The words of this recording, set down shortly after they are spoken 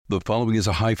The following is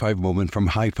a high-five moment from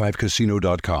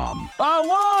highfivecasino.com. I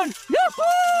won!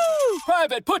 Yahoo!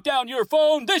 Private, put down your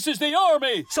phone. This is the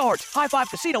Army. Sarge, High Five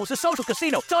Casino is a social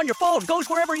casino. It's on your phone. Goes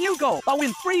wherever you go. I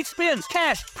win free spins,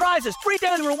 cash, prizes, free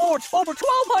daily rewards, over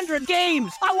 1,200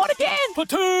 games. I won again.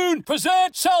 Platoon,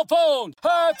 present cell phone.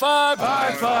 High Five.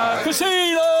 High Five.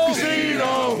 Casino.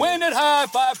 Casino. Win at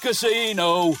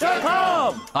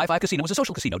highfivecasino.com. High Five Casino is a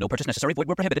social casino. No purchase necessary. Void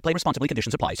where prohibited. Play responsibly.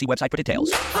 Conditions apply. See website for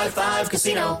details. High Five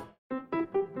Casino.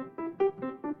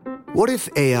 What if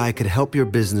AI could help your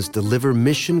business deliver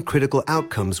mission-critical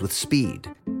outcomes with speed?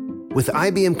 With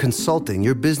IBM Consulting,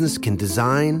 your business can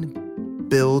design,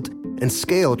 build, and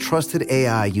scale trusted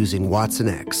AI using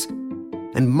watsonx,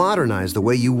 and modernize the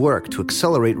way you work to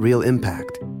accelerate real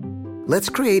impact. Let's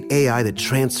create AI that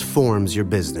transforms your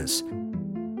business.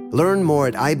 Learn more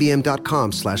at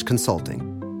ibm.com/consulting.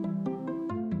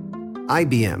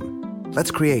 IBM.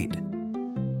 Let's create.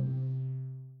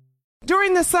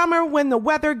 During the summer, when the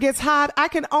weather gets hot, I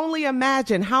can only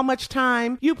imagine how much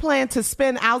time you plan to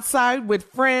spend outside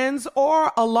with friends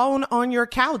or alone on your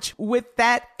couch with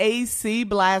that AC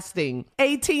blasting.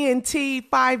 AT&T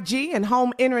 5G and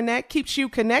home internet keeps you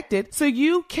connected so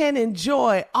you can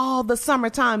enjoy all the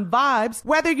summertime vibes,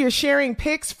 whether you're sharing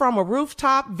pics from a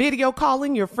rooftop, video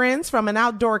calling your friends from an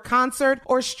outdoor concert,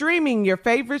 or streaming your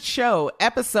favorite show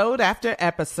episode after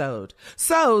episode.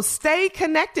 So stay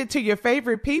connected to your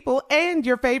favorite people and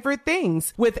your favorite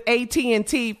things with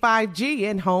AT&T 5G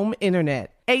and home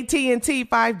internet. AT&T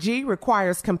 5G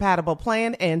requires compatible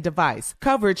plan and device.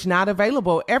 Coverage not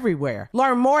available everywhere.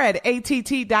 Learn more at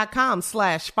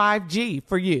att.com/5G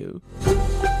for you.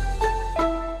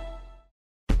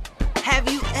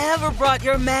 Have you ever brought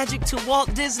your magic to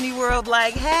Walt Disney World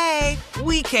like, hey,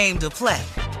 we came to play?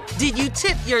 Did you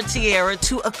tip your tiara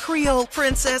to a Creole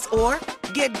princess or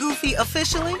get goofy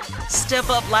officially? Step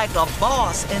up like a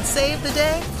boss and save the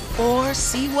day? Or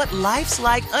see what life's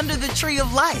like under the tree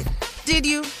of life? Did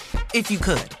you? If you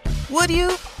could. Would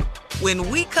you? When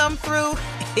we come through,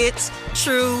 it's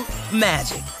true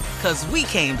magic. 'Cause we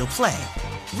came to play.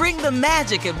 Bring the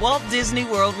magic at Walt Disney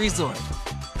World Resort.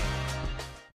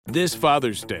 This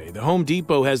Father's Day, the Home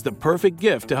Depot has the perfect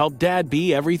gift to help Dad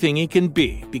be everything he can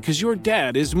be, because your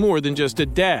dad is more than just a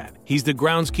dad. He's the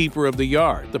groundskeeper of the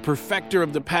yard, the perfecter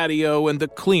of the patio, and the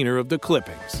cleaner of the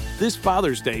clippings. This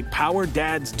Father's Day, power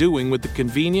Dad's doing with the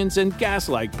convenience and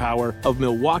gas-like power of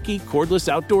Milwaukee cordless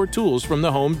outdoor tools from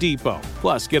the Home Depot.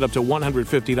 Plus, get up to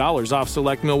 $150 off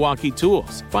select Milwaukee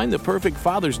tools. Find the perfect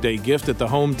Father's Day gift at the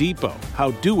Home Depot.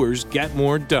 How doers get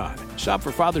more done. Shop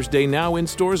for Father's Day now in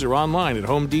stores or online at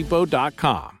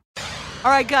homedepot.com.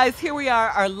 All right, guys, here we are,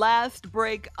 our last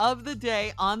break of the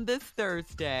day on this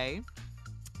Thursday.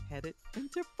 Headed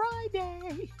into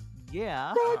Friday.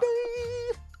 Yeah.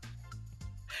 Friday.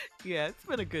 Yeah, it's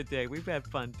been a good day. We've had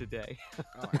fun today.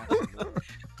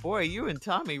 Boy, you and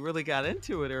Tommy really got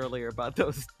into it earlier about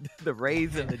the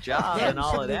raise and the job and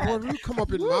all of that. Boy, you come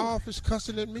up in my office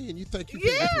cussing at me and you think you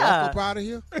can just walk up out of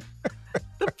here?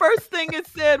 The first thing it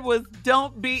said was,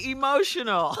 don't be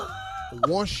emotional.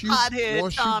 Once you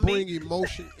bring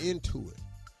emotion into it,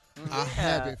 I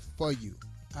have it for you.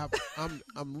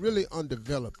 I'm really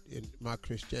undeveloped in my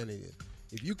Christianity.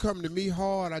 If you come to me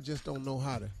hard, I just don't know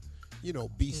how to,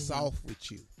 be soft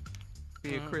with you.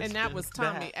 Be a Christian. And that was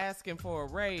Tommy asking for a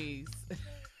raise.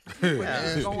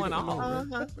 What's going on?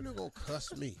 When they gonna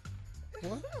cuss me?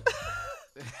 What?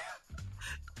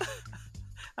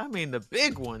 I mean, the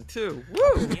big one, too. Woo!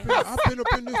 I've been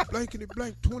up in this blankety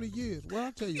blank 20 years. Well,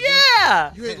 I'll tell you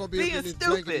what, you ain't going to be up in this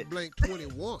blankety blank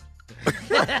 21.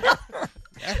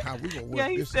 That's how we going to work. Yeah,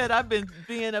 he said, I've been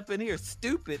being up in here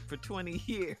stupid for 20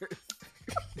 years.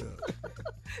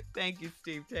 Thank you,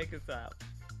 Steve. Take us out.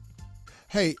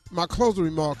 Hey, my closing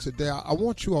remarks today, I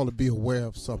want you all to be aware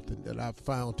of something that I've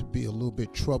found to be a little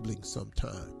bit troubling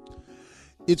sometimes.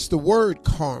 It's the word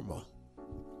karma.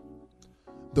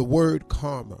 The word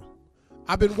karma.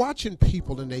 I've been watching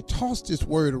people and they toss this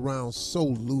word around so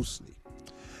loosely.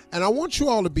 And I want you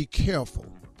all to be careful.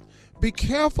 Be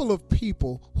careful of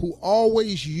people who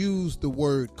always use the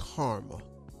word karma.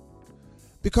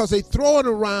 Because they throw it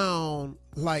around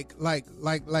like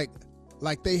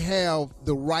they have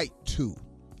the right to.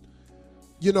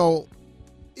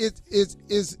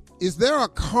 Is there a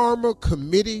karma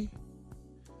committee?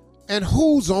 And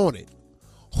who's on it?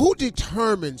 Who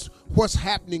determines what's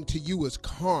happening to you as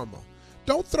karma?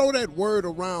 Don't throw that word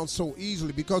around so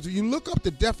easily, because if you look up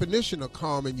the definition of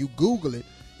karma and you Google it,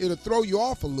 it'll throw you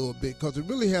off a little bit, because it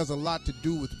really has a lot to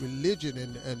do with religion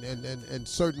and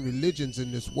certain religions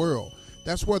in this world.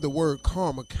 That's where the word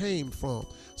karma came from.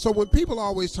 So when people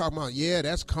always talk about, yeah,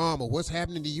 that's karma, what's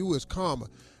happening to you is karma.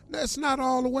 That's not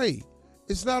all the way.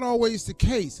 It's not always the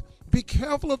case. Be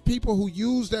careful of people who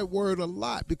use that word a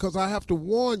lot, because I have to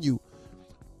warn you,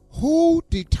 who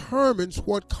determines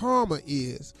what karma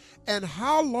is and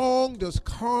how long does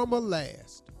karma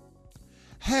last?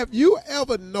 Have you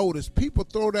ever noticed people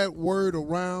throw that word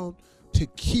around to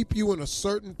keep you in a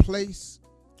certain place,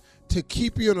 to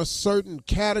keep you in a certain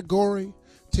category,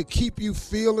 to keep you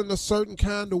feeling a certain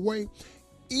kind of way?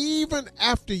 Even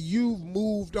after you've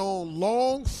moved on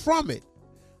long from it,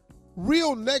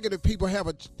 real negative people have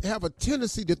a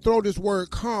tendency to throw this word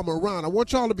karma around. I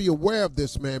want y'all to be aware of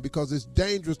this, man, because it's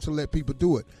dangerous to let people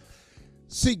do it.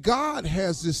 See, God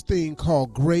has this thing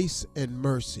called grace and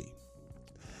mercy,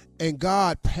 and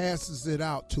God passes it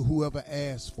out to whoever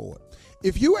asks for it.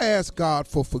 If you ask God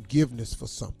for forgiveness for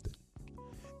something,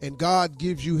 and God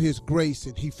gives you his grace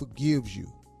and he forgives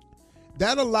you,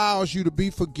 that allows you to be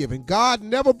forgiven. God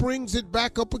never brings it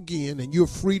back up again, and you're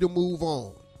free to move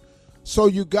on. So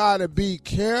you got to be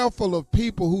careful of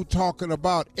people who talking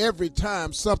about every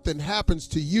time something happens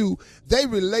to you, they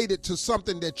relate it to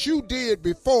something that you did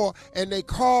before and they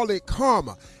call it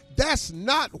karma. That's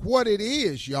not what it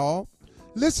is, y'all.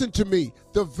 Listen to me.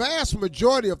 The vast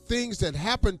majority of things that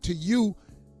happen to you,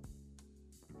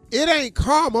 it ain't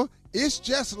karma, it's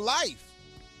just life.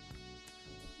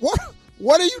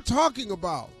 What are you talking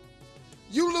about?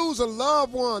 You lose a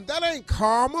loved one, that ain't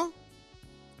karma.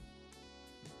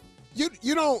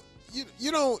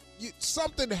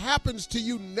 Something happens to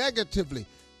you negatively.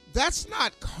 That's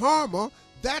not karma,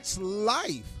 that's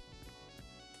life.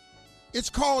 It's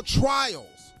called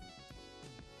trials.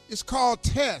 It's called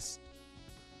tests.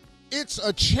 It's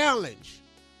a challenge.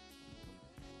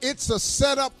 It's a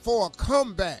setup for a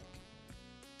comeback.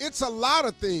 It's a lot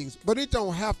of things, but it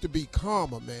don't have to be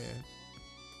karma, man.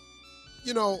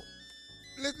 You know,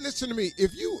 listen to me.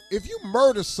 If you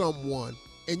murder someone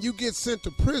and you get sent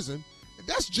to prison,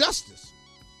 that's justice.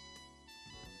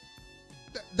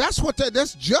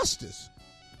 That's justice.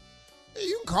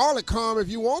 You can call it karma if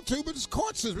you want to, but it's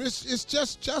court system. It's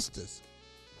just justice.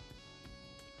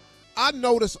 I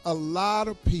notice a lot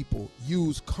of people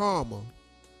use karma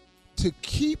to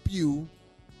keep you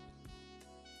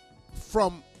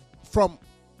from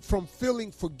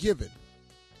feeling forgiven.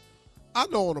 I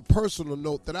know on a personal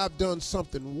note that I've done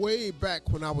something way back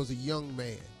when I was a young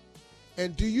man.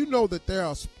 And do you know that there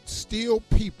are still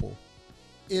people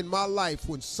in my life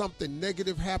when something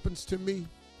negative happens to me,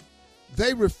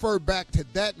 they refer back to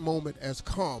that moment as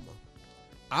karma.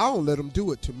 I don't let them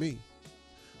do it to me.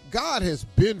 God has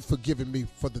been forgiving me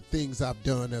for the things I've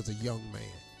done as a young man.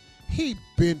 He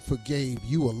been forgave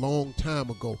you a long time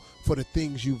ago for the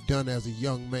things you've done as a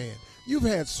young man. You've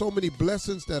had so many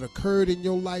blessings that occurred in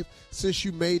your life since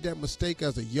you made that mistake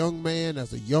as a young man,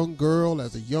 as a young girl,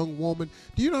 as a young woman.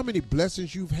 Do you know how many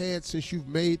blessings you've had since you've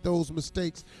made those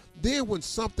mistakes? Then when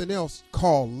something else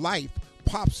called life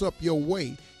pops up your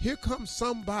way, here comes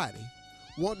somebody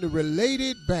wanting to relate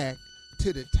it back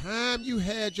to the time you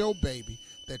had your baby,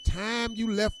 the time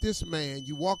you left this man,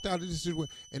 you walked out of this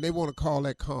situation, and they want to call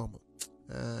that karma.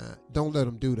 Don't let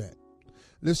them do that.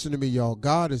 Listen to me, y'all.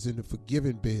 God is in the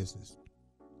forgiving business.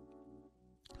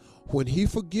 When he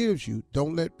forgives you,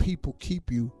 don't let people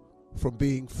keep you from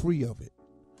being free of it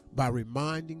by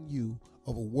reminding you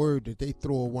of a word that they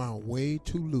throw around way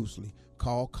too loosely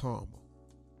called karma.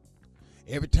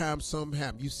 Every time something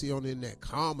happens, you see on the internet,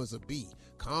 karma's a B,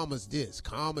 karma's this,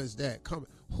 karma's that. Karma.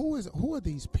 Who are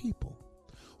these people?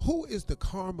 Who is the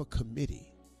karma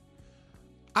committee?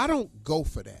 I don't go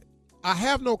for that. I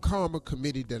have no karma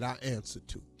committee that I answer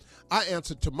to. I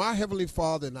answer to my Heavenly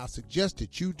Father, and I suggest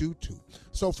that you do too.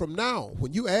 So from now on,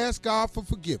 when you ask God for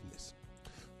forgiveness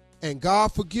and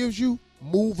God forgives you,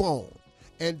 move on.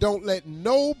 And don't let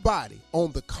nobody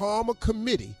on the karma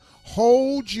committee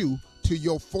hold you to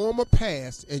your former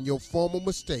past and your former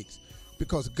mistakes,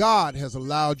 because God has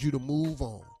allowed you to move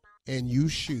on, and you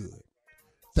should.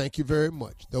 Thank you very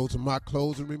much. Those are my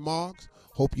closing remarks.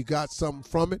 Hope you got something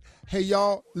from it. Hey,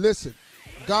 y'all, listen.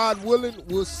 God willing,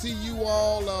 we'll see you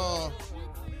all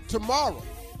tomorrow.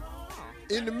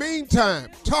 In the meantime,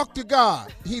 talk to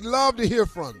God. He'd love to hear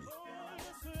from you.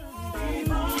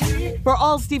 For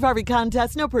all Steve Harvey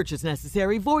contests, no purchase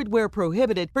necessary, void where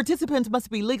prohibited. Participants must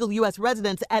be legal U.S.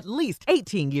 residents at least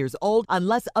 18 years old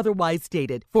unless otherwise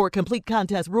stated. For complete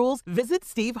contest rules, visit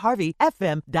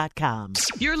SteveHarveyFM.com.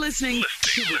 You're listening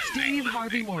to the Steve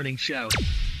Harvey Morning Show.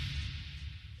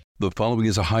 The following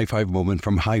is a high five moment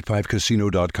from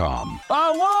highfivecasino.com. Oh,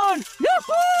 I won!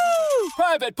 Yahoo!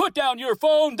 Private, put down your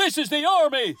phone. This is the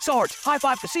Army. Sarge, High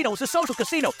Five Casino is a social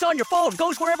casino. It's on your phone,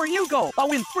 goes wherever you go. I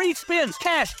win free spins,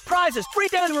 cash, prizes, free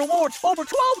daily rewards, over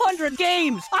 1,200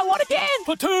 games. I won again!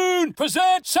 Platoon,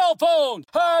 present cell phone.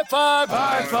 High Five.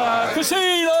 High Five.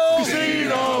 Casino.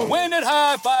 Casino. Win at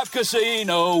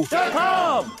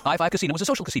highfivecasino.com. High Five Casino is a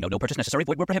social casino. No purchase necessary.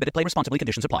 Void where prohibited. Play responsibly.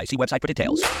 Conditions apply. See website for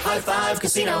details. High Five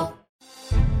Casino.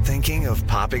 Thinking of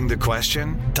popping the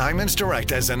question? Diamonds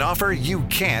Direct has an offer you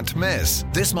can't miss.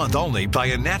 This month only, buy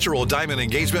a natural diamond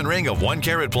engagement ring of 1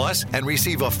 carat plus and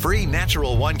receive a free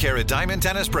natural 1 carat diamond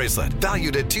tennis bracelet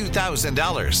valued at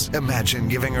 $2,000. Imagine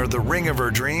giving her the ring of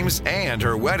her dreams and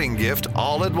her wedding gift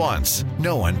all at once.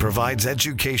 No one provides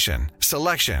education,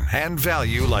 selection, and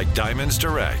value like Diamonds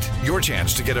Direct. Your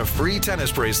chance to get a free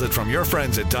tennis bracelet from your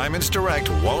friends at Diamonds Direct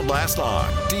won't last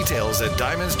long. Details at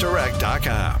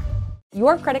diamondsdirect.com.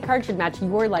 Your credit card should match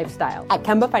your lifestyle. At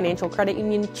Kemba Financial Credit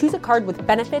Union, choose a card with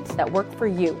benefits that work for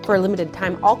you. For a limited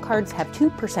time, all cards have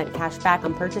 2% cash back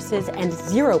on purchases and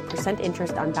 0%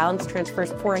 interest on balance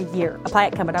transfers for a year. Apply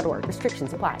at Kemba.org.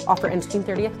 Restrictions apply. Offer ends June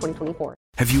 30th, 2024.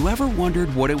 Have you ever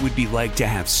wondered what it would be like to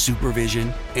have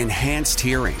supervision, enhanced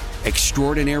hearing,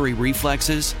 extraordinary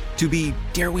reflexes, to be,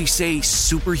 dare we say,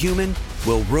 superhuman?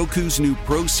 Well, Roku's new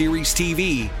Pro Series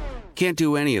TV can't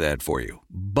do any of that for you.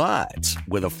 But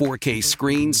with a 4K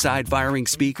screen, side-firing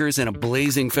speakers, and a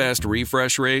blazing fast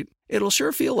refresh rate, it'll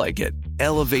sure feel like it.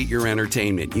 Elevate your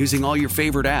entertainment using all your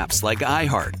favorite apps like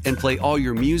iHeart and play all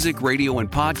your music, radio, and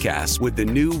podcasts with the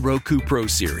new Roku Pro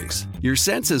Series. Your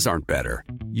senses aren't better.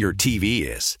 Your TV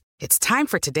is. It's time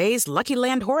for today's Lucky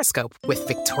Land horoscope with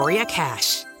Victoria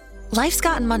Cash. Life's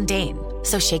gotten mundane,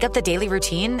 so shake up the daily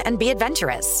routine and be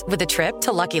adventurous with a trip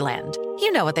to Lucky Land.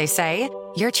 You know what they say.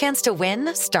 Your chance to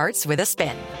win starts with a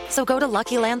spin. So go to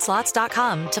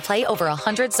LuckyLandSlots.com to play over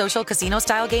 100 social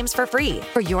casino-style games for free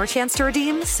for your chance to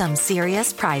redeem some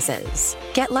serious prizes.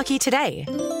 Get lucky today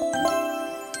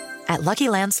at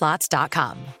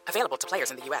LuckyLandSlots.com. Available to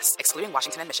players in the U.S., excluding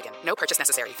Washington and Michigan. No purchase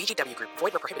necessary. VGW Group.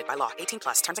 Void where prohibited by law.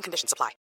 18+. Terms and conditions apply.